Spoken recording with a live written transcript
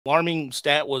alarming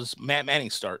stat was Matt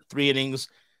Manning's start. 3 innings,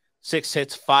 6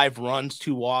 hits, 5 runs,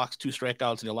 2 walks, 2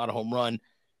 strikeouts, and a lot of home run.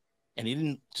 And he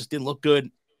didn't look good.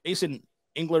 Mason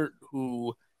Englert,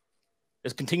 who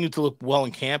has continued to look well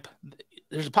in camp.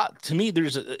 To me,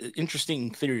 there's an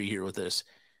interesting theory here with this.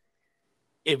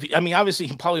 Obviously,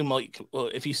 he probably might.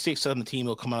 If he sticks on the team,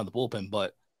 he'll come out of the bullpen.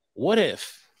 But what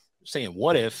if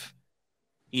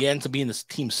he ends up being this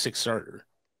team's 6th starter?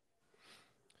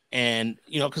 And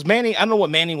because Manning, I don't know what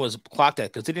Manning was clocked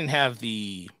at because they didn't have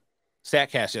the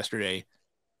StatCast yesterday.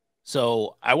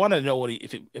 So I want to know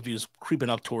if he was creeping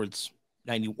up towards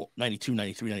 90, 92,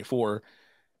 93, 94.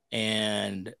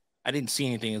 And I didn't see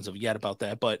anything as of yet about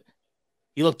that, but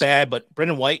he looked bad. But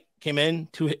Brendan White came in,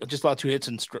 just about 2 hits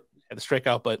and had a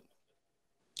strikeout. But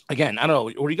again, I don't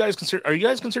know. Are you guys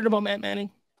concerned about Matt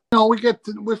Manning? No,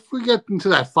 if we get into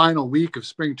that final week of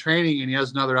spring training and he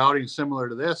has another outing similar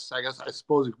to this, I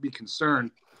suppose it could be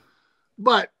concerned.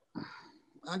 But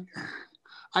I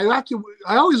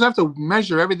always have to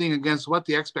measure everything against what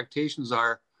the expectations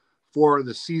are for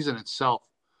the season itself,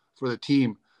 for the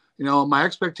team. My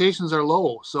expectations are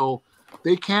low, so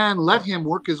they can let him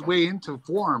work his way into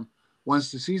form once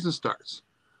the season starts,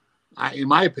 in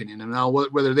my opinion. And now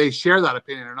whether they share that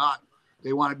opinion or not,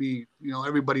 they want to be,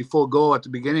 everybody full go at the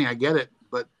beginning. I get it,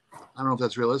 but I don't know if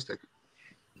that's realistic.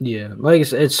 Yeah, like I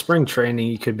said, it's spring training.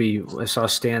 You could be, I saw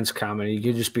Stan's comment, you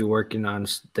could just be working on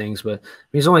things, but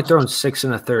he's only thrown 6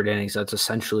 1/3 innings. That's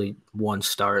essentially 1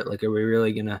 start. Like, are we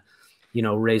really going to,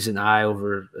 raise an eye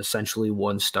over essentially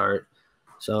 1 start?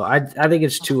 So I think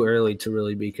it's too early to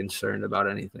really be concerned about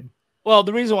anything. Well,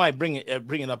 the reason why I bring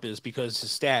it up is because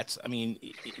his stats,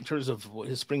 in terms of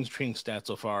his spring training stats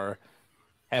so far,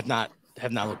 have not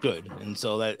looked good. And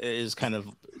so that is kind of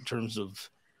in terms of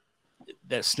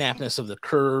that snapness of the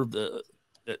curve, the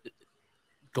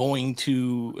going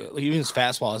to even his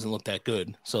fastball hasn't looked that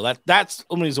good. So that's the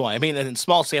only reason why. In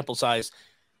small sample size,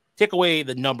 take away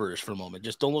the numbers for a moment.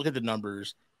 Just don't look at the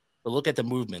numbers, but look at the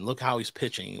movement. Look how he's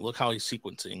pitching. Look how he's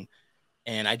sequencing.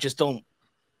 And I just don't.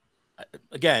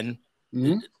 Again,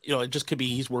 it just could be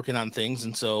he's working on things,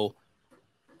 and so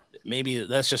maybe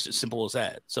that's just as simple as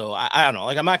that. So I don't know.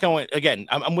 Like, I'm not going. Again,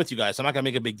 I'm with you guys. I'm not going to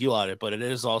make a big deal out of it, but it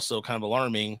is also kind of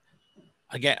alarming.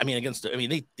 Again,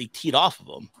 they teed off of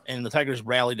them, and the Tigers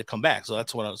rallied to come back. So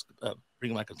that's what I was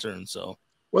bringing my concern. So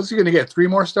what's he going to get? 3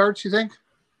 more starts, you think?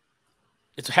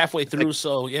 It's halfway through,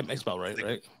 so yeah, it makes about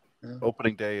right. Yeah.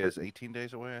 Opening day is 18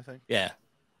 days away, I think. Yeah.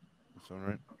 That's all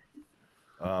right.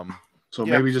 So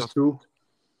maybe just 2.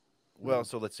 Well,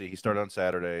 so let's see. He started on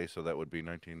Saturday, so that would be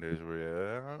 19 days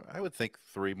away. I would think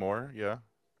 3 more, yeah.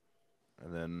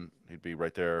 And then he'd be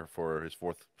right there for his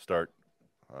 4th start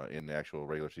in the actual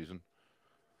regular season.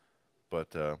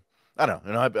 But I don't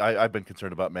know. I've been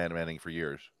concerned about Manning for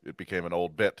years. It became an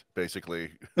old bit,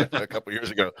 basically, a couple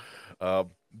years ago.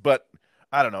 But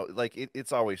I don't know. Like,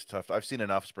 it's always tough. I've seen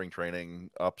enough spring training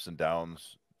ups and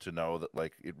downs to know that,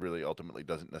 like, it really ultimately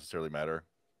doesn't necessarily matter.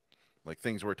 Like,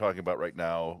 things we're talking about right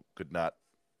now could not,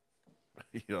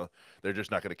 they're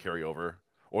just not going to carry over.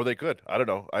 Or they could. I don't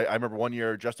know. I remember one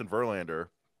year, Justin Verlander,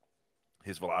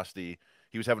 his velocity,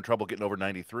 he was having trouble getting over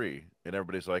 93. And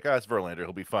everybody's like, it's Verlander.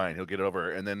 He'll be fine. He'll get it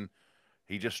over. And then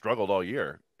he just struggled all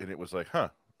year. And it was like, I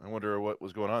wonder what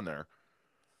was going on there.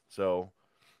 So,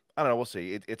 I don't know. We'll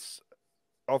see. It's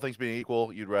all things being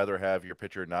equal, you'd rather have your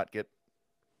pitcher not get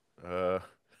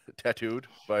tattooed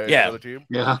by another team.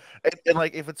 Yeah. And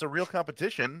like, if it's a real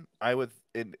competition, I would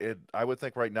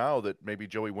think right now that maybe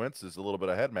Joey Wentz is a little bit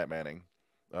ahead of Matt Manning.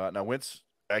 Now Wentz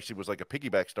actually was like a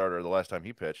piggyback starter the last time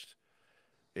he pitched,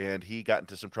 and he got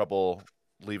into some trouble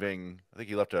leaving. I think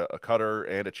he left a cutter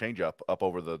and a changeup up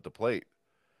over the plate,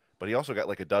 but he also got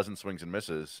like a dozen swings and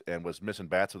misses and was missing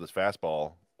bats with his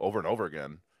fastball over and over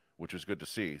again, which was good to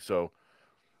see. So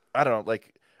I don't know.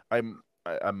 Like, I'm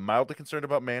mildly concerned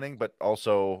about Manning, but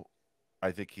also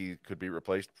I think he could be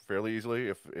replaced fairly easily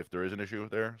if there is an issue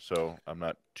there. So I'm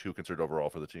not too concerned overall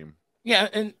for the team. Yeah,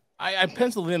 and I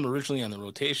penciled him originally on the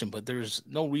rotation, but there's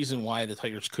no reason why the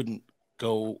Tigers couldn't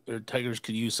go, or Tigers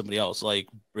could use somebody else like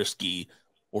Brisky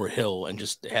or Hill and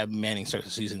just have Manning start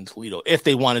the season in Toledo if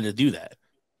they wanted to do that.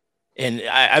 And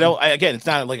again, it's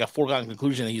not like a foregone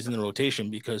conclusion that he's in the rotation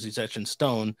because he's etched in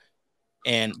stone,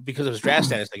 and because of his draft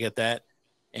status, I get that.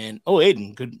 And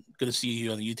Aiden, good to see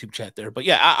you on the YouTube chat there. But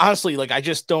yeah, honestly, like, I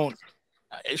just don't.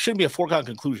 It shouldn't be a foregone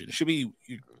conclusion. It should be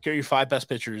you carry your 5 best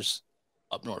pitchers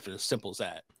up north. It's as simple as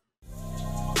that.